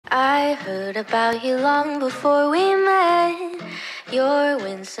I heard about you long before we met. You're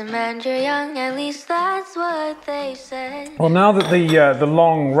winsome and you're young, at least that's what they said. Well, now that the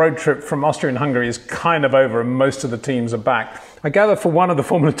long road trip from Austria and Hungary is kind of over and most of the teams are back, I gather for one of the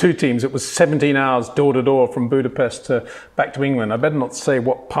Formula 2 teams it was 17 hours door to door from Budapest back to England. I better not say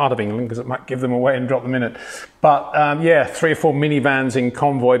what part of England because it might give them away and drop them in it. But yeah, 3 or 4 minivans in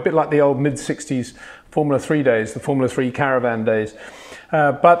convoy, a bit like the old mid-60s Formula 3 days, the Formula 3 caravan days.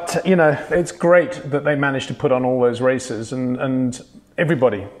 But, you know, it's great that they managed to put on all those races and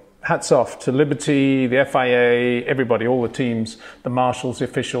everybody, hats off to Liberty, the FIA, everybody, all the teams, the marshals, the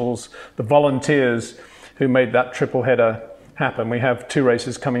officials, the volunteers who made that triple header happen. We have 2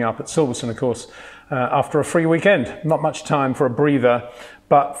 races coming up at Silverstone, of course, after a free weekend. Not much time for a breather.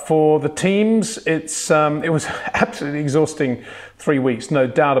 But for the teams, it was absolutely exhausting 3 weeks, no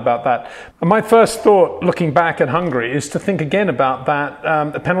doubt about that. And my first thought, looking back at Hungary, is to think again about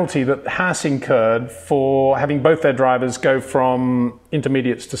that, the penalty that Haas incurred for having both their drivers go from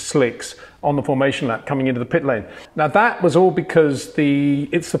intermediates to slicks on the formation lap coming into the pit lane. Now that was all because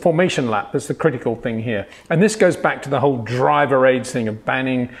it's the formation lap that's the critical thing here. And this goes back to the whole driver aids thing of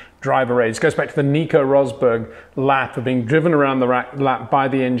banning driver aids. It goes back to the Nico Rosberg lap of being driven around the lap by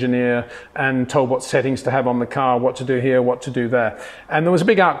the engineer and told what settings to have on the car, what to do here, what to do there. And there was a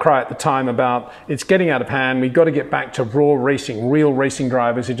big outcry at the time about it's getting out of hand. We've got to get back to raw racing, real racing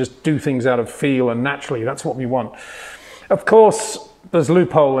drivers who just do things out of feel and naturally. That's what we want. Of course, there's a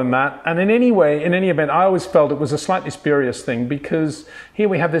loophole in that. And in any event, I always felt it was a slightly spurious thing because here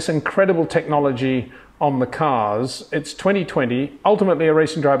we have this incredible technology on the cars. It's 2020. Ultimately, a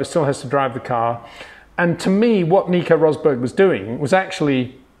racing driver still has to drive the car. And to me, what Nico Rosberg was doing was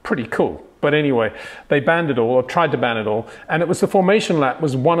actually pretty cool. But anyway, they banned it all, or tried to ban it all. And it was the formation lap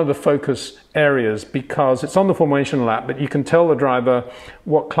was one of the focus areas because it's on the formation lap, but you can tell the driver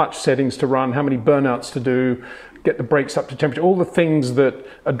what clutch settings to run, how many burnouts to do, get the brakes up to temperature, all the things that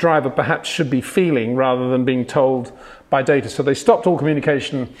a driver perhaps should be feeling rather than being told by data. So they stopped all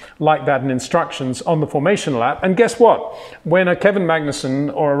communication like that and instructions on the formation lap. And guess what? When a Kevin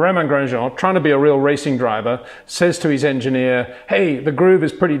Magnussen or a Romain Grosjean, trying to be a real racing driver, says to his engineer, hey, the groove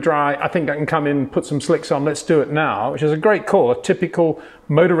is pretty dry, I think I can come in, put some slicks on, let's do it now, which is a great call, a typical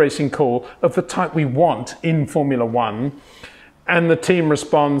motor racing call of the type we want in Formula One. And the team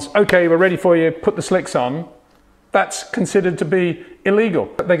responds, okay, we're ready for you, put the slicks on. That's considered to be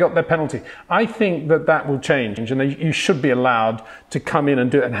illegal. They got their penalty. I think that that will change and you should be allowed to come in and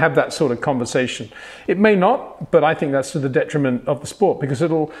do it and have that sort of conversation. It may not, but I think that's to the detriment of the sport because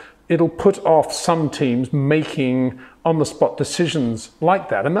it'll put off some teams making on-the-spot decisions like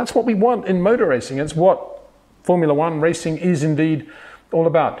that. And that's what we want in motor racing. It's what Formula One racing is indeed all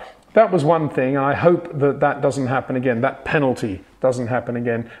about. That was one thing, and I hope that that doesn't happen again. That penalty doesn't happen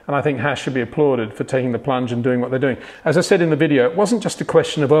again. And I think Haas should be applauded for taking the plunge and doing what they're doing. As I said in the video, it wasn't just a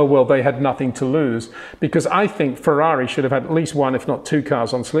question of, oh, well, they had nothing to lose, because I think Ferrari should have had at least 1, if not 2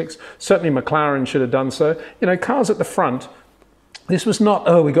 cars on slicks. Certainly McLaren should have done so. You know, cars at the front. This was not,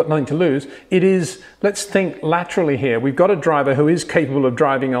 oh, we got nothing to lose. It is, let's think laterally here. We've got a driver who is capable of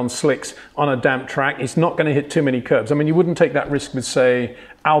driving on slicks on a damp track. He's not going to hit too many curbs. I mean, you wouldn't take that risk with, say,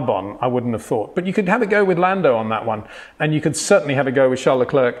 Albon, I wouldn't have thought. But you could have a go with Lando on that one. And you could certainly have a go with Charles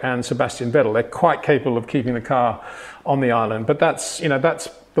Leclerc and Sebastian Vettel. They're quite capable of keeping the car on the island. But that's, you know, that's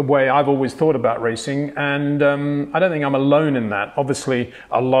the way I've always thought about racing. And I don't think I'm alone in that. Obviously,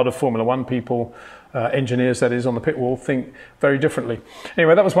 a lot of Formula One people, engineers that is on the pit wall, think very differently.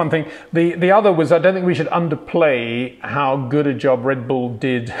 Anyway, that was one thing. The other was I don't think we should underplay how good a job Red Bull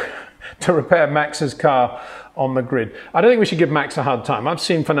did to repair Max's car on the grid. I don't think we should give Max a hard time. I've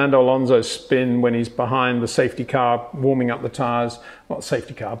seen Fernando Alonso spin when he's behind the safety car, warming up the tyres. Not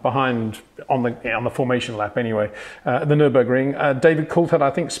safety car, behind on the formation lap anyway. The Nürburgring. David Coulthard,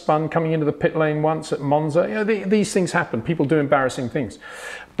 I think, spun coming into the pit lane once at Monza. You know, these things happen. People do embarrassing things.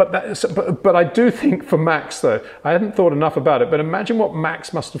 But I do think for Max, though, I hadn't thought enough about it, but imagine what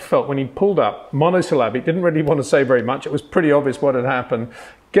Max must have felt when he pulled up, monosyllabic, didn't really want to say very much. It was pretty obvious what had happened.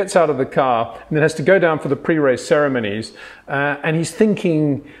 Gets out of the car and then has to go down for the pre-race ceremonies. And he's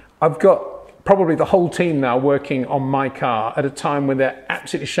thinking, I've got probably the whole team now working on my car at a time when they're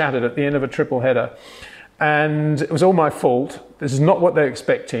absolutely shattered at the end of a triple header. And it was all my fault. This is not what they're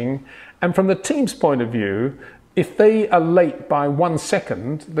expecting. And from the team's point of view, if they are late by 1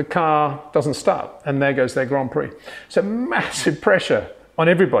 second, the car doesn't start, and there goes their Grand Prix. So massive pressure on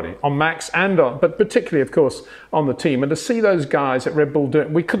everybody, on Max and on, but particularly, of course, on the team. And to see those guys at Red Bull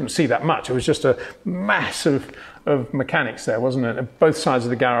doing, we couldn't see that much. It was just a mass of mechanics there, wasn't it? At both sides of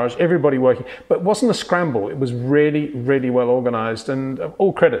the garage, everybody working. But it wasn't a scramble. It was really, really well organised. And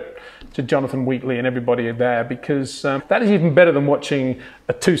all credit to Jonathan Wheatley and everybody there, because that is even better than watching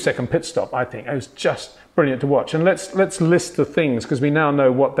a 2-second pit stop, I think. It was just brilliant to watch. And let's list the things, because we now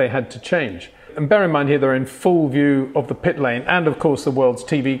know what they had to change. And bear in mind here, they're in full view of the pit lane and, of course, the world's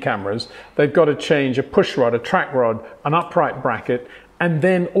TV cameras. They've got to change a push rod, a track rod, an upright bracket, and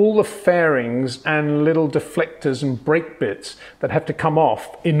then all the fairings and little deflectors and brake bits that have to come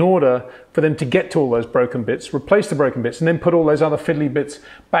off in order for them to get to all those broken bits, replace the broken bits, and then put all those other fiddly bits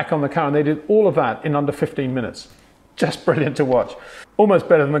back on the car. And they did all of that in under 15 minutes. Just brilliant to watch. Almost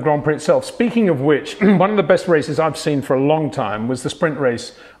better than the Grand Prix itself. Speaking of which, one of the best races I've seen for a long time was the sprint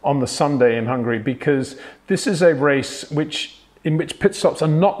race on the Sunday in Hungary, because this is a race in which pit stops are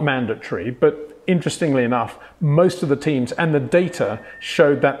not mandatory, but interestingly enough, most of the teams and the data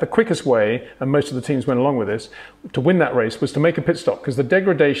showed that the quickest way, and most of the teams went along with this, to win that race was to make a pit stop, because the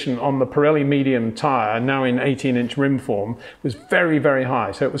degradation on the Pirelli medium tyre, now in 18-inch rim form, was very, very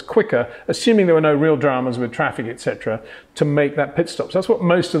high. So it was quicker, assuming there were no real dramas with traffic, etc., to make that pit stop. So that's what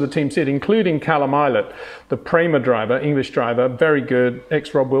most of the teams did, including Callum Ilott, the Prema driver, English driver, very good,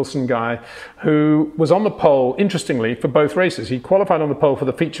 ex-Rob Wilson guy, who was on the pole, interestingly, for both races. He qualified on the pole for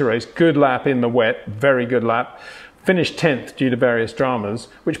the feature race, good lap in the wet, very good lap. Finished 10th due to various dramas,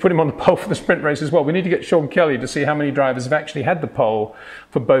 which put him on the pole for the sprint race as well. We need to get Sean Kelly to see how many drivers have actually had the pole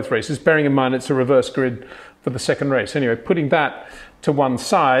for both races, bearing in mind it's a reverse grid for the second race. Anyway, putting that to one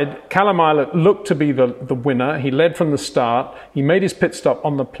side, Callum Ilott looked to be the winner. He led from the start. He made his pit stop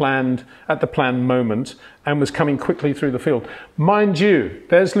at the planned moment, and was coming quickly through the field. Mind you,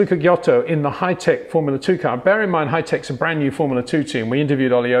 there's Luca Ghiotto in the Hitech Formula 2 car. Bear in mind, Hitech's a brand new Formula 2 team. We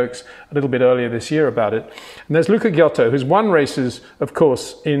interviewed Ollie Oakes a little bit earlier this year about it. And there's Luca Ghiotto, who's won races, of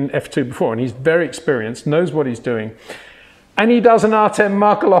course, in F2 before, and he's very experienced, knows what he's doing. And he does an Artem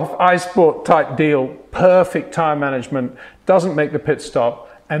Markelov iSport type deal, perfect tyre management, doesn't make the pit stop,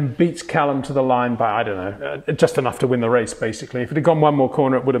 and beats Callum to the line by, I don't know, just enough to win the race, basically. If it had gone one more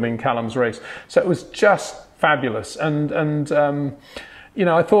corner, it would have been Callum's race. So it was just fabulous. And you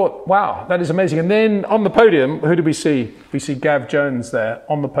know, I thought, wow, that is amazing. And then on the podium, who do we see? We see Gav Jones there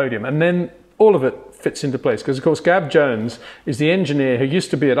on the podium. And then all of it fits into place, because, of course, Gav Jones is the engineer who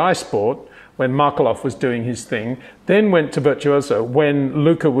used to be at iSport when Markelov was doing his thing, then went to Virtuoso when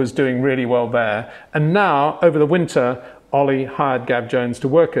Luca was doing really well there. And now, over the winter, Ollie hired Gav Jones to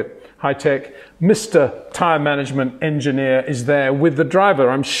work at Hitech. Mr. Tyre Management Engineer is there with the driver.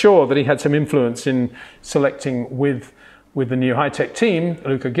 I'm sure that he had some influence in selecting with the new Hitech team,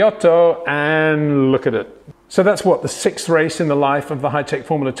 Luca Ghiotto, and look at it. So that's what, the 6th race in the life of the Hitech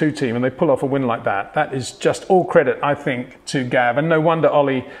Formula 2 team, and they pull off a win like that. That is just all credit, I think, to Gav, and no wonder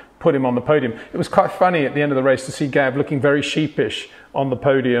Ollie put him on the podium. It was quite funny at the end of the race to see Gav looking very sheepish on the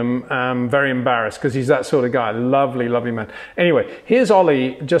podium, very embarrassed, because he's that sort of guy. Lovely, lovely man. Anyway, here's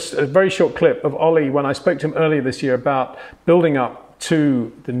Ollie, just a very short clip of Ollie when I spoke to him earlier this year about building up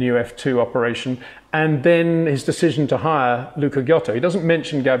to the new F2 operation, and then his decision to hire Luca Ghiotto. He doesn't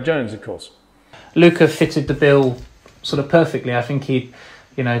mention Gav Jones, of course. Luca fitted the bill sort of perfectly. I think he'd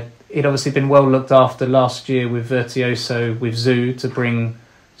obviously been well looked after last year with Virtuoso, with Zoo, to bring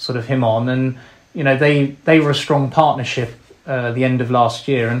sort of him on, and you know, they were a strong partnership the end of last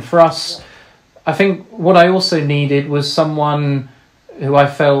year. And for us, I think what I also needed was someone who I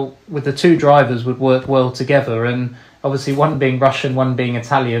felt with the two drivers would work well together. And obviously, one being Russian, one being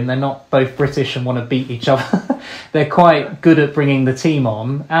Italian, they're not both British and want to beat each other. They're quite good at bringing the team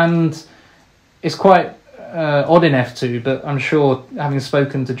on, and it's quite odd in F2, but I'm sure, having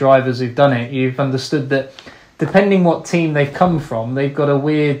spoken to drivers who've done it, you've understood that depending what team they've come from, they've got a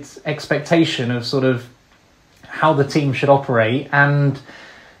weird expectation of sort of how the team should operate. And,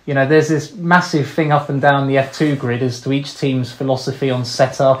 you know, there's this massive thing up and down the F2 grid as to each team's philosophy on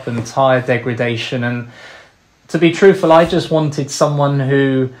setup and tyre degradation. And to be truthful, I just wanted someone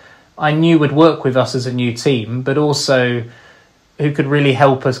who I knew would work with us as a new team, but also who could really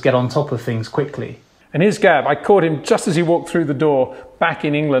help us get on top of things quickly. And here's Gav. I caught him just as he walked through the door back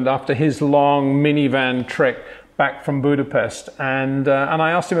in England after his long minivan trek back from Budapest. And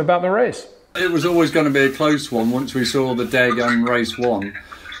I asked him about the race. It was always going to be a close one once we saw the deg on race one.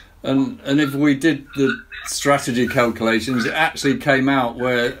 And if we did the strategy calculations, it actually came out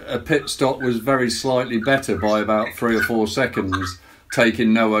where a pit stop was very slightly better by about 3 or 4 seconds,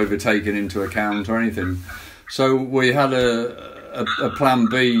 taking no overtaking into account or anything. So we had a plan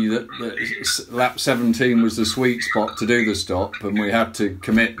B that lap 17 was the sweet spot to do the stop, and we had to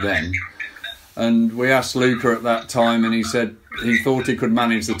commit then. And we asked Luca at that time, and he said he thought he could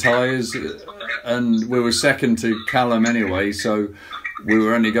manage the tyres, and we were second to Callum anyway, so we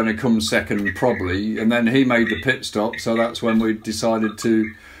were only going to come second probably. And then he made the pit stop, so that's when we decided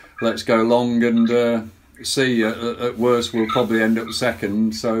to let's go long and see. At worst, we'll probably end up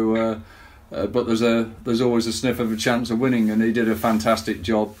second. So, but there's always a sniff of a chance of winning, and he did a fantastic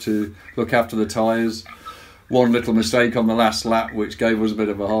job to look after the tyres. One little mistake on the last lap, which gave us a bit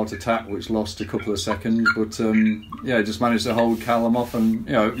of a heart attack, which lost a couple of seconds. But yeah, just managed to hold Callum off, and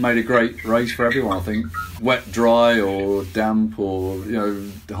it made a great race for everyone. I think wet, dry, or damp, or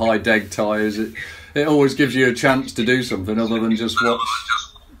high deg tyres. It always gives you a chance to do something other than just watch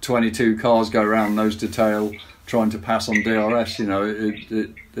 22 cars go around nose to tail trying to pass on DRS.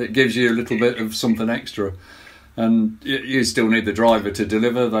 It gives you a little bit of something extra. And you still need the driver to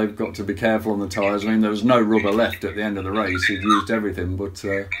deliver. They've got to be careful on the tyres. I mean, there was no rubber left at the end of the race. He'd used everything, but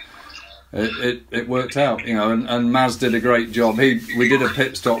it worked out, and Maz did a great job. We did a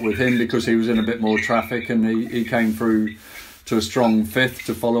pit stop with him because he was in a bit more traffic, and he came through to a strong fifth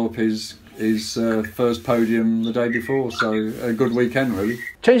to follow up his first podium the day before. So a good weekend, really.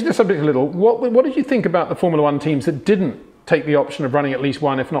 Change the subject a little. What did you think about the Formula One teams that didn't take the option of running at least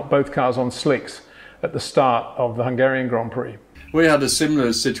one, if not both cars on slicks at the start of the Hungarian Grand Prix? We had a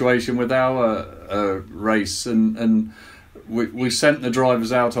similar situation with our race, and we sent the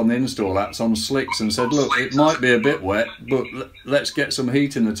drivers out on the install laps on slicks and said, look, it might be a bit wet, but let's get some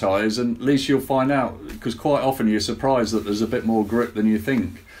heat in the tyres, and at least you'll find out, because quite often you're surprised that there's a bit more grip than you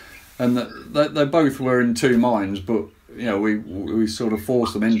think. And they both were in two minds, but we sort of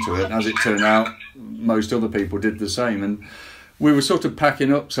forced them into it, and as it turned out, most other people did the same. And we were sort of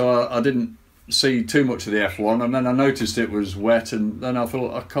packing up, so I didn't see too much of the F1, and then I noticed it was wet, and then I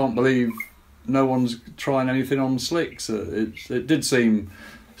thought, I can't believe no one's trying anything on slicks. It did seem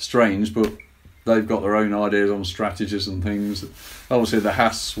strange, but they've got their own ideas on strategies and things. Obviously the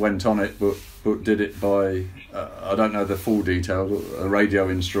Haas went on it, but did it by I don't know the full detail, a radio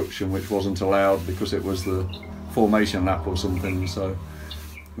instruction which wasn't allowed because it was the formation lap or something, so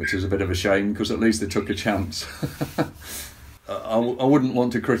which is a bit of a shame, because at least they took a chance. I wouldn't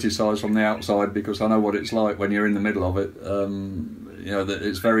want to criticise from the outside, because I know what it's like when you're in the middle of it. That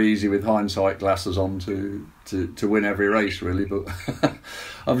it's very easy with hindsight glasses on to win every race, really. But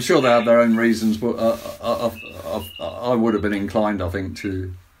I'm sure they have their own reasons. But I would have been inclined, I think,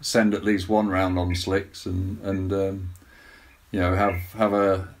 to send at least one round on slicks and have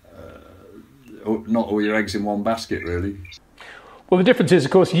a not all your eggs in one basket, really. Well, the difference is,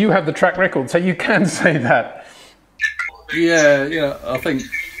 of course, you have the track record, so you can say that. Yeah, I think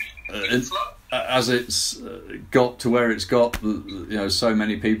as it's got to where it's got, so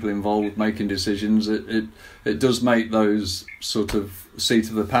many people involved making decisions, it does make those sort of seat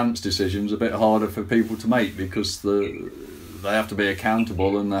of the pants decisions a bit harder for people to make, because they have to be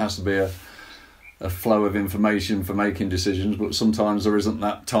accountable, and there has to be a flow of information for making decisions, but sometimes there isn't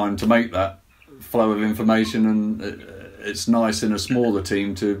that time to make that flow of information, and it's nice in a smaller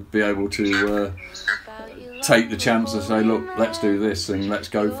team to be able to take the chance to say, look, let's do this and let's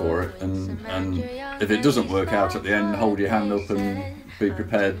go for it, and if it doesn't work out at the end, hold your hand up and be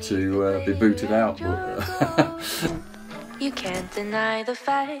prepared to be booted out. But You can't deny the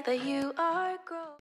fact that you are